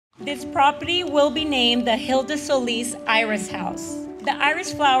This property will be named the Hilda Solis Iris House. The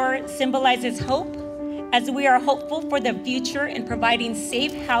iris flower symbolizes hope, as we are hopeful for the future in providing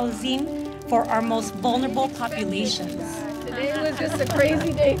safe housing for our most vulnerable populations. Today was just a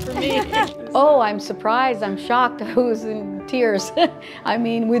crazy day for me. Oh, I'm surprised, I'm shocked, I was in tears. I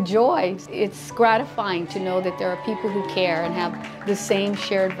mean, with joy. It's gratifying to know that there are people who care and have the same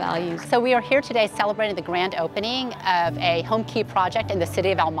shared values. So we are here today celebrating the grand opening of a home key project in the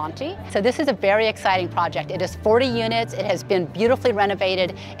City of El Monte. So this is a very exciting project. It is 40 units, it has been beautifully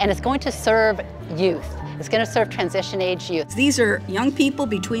renovated, and it's going to serve youth. It's going to serve transition age youth. These are young people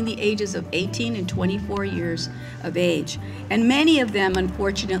between the ages of 18 and 24 years of age. And many of them,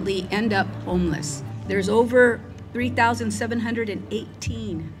 unfortunately, end up homeless. There's over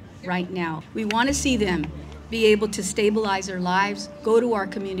 3,718 right now. We want to see them be able to stabilize their lives, go to our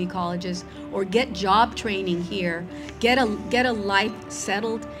community colleges, or get job training here, get a life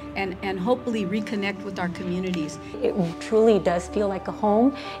settled, and hopefully reconnect with our communities. It truly does feel like a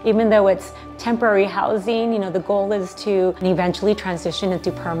home, even though it's temporary housing. You know, the goal is to eventually transition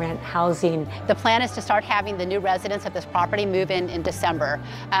into permanent housing. The plan is to start having the new residents of this property move in December.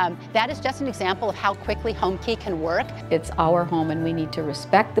 That is just an example of how quickly home key can work. It's our home and we need to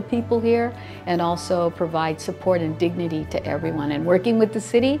respect the people here and also provide support and dignity to everyone. And working with the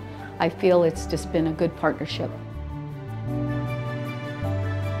city, I feel it's just been a good partnership.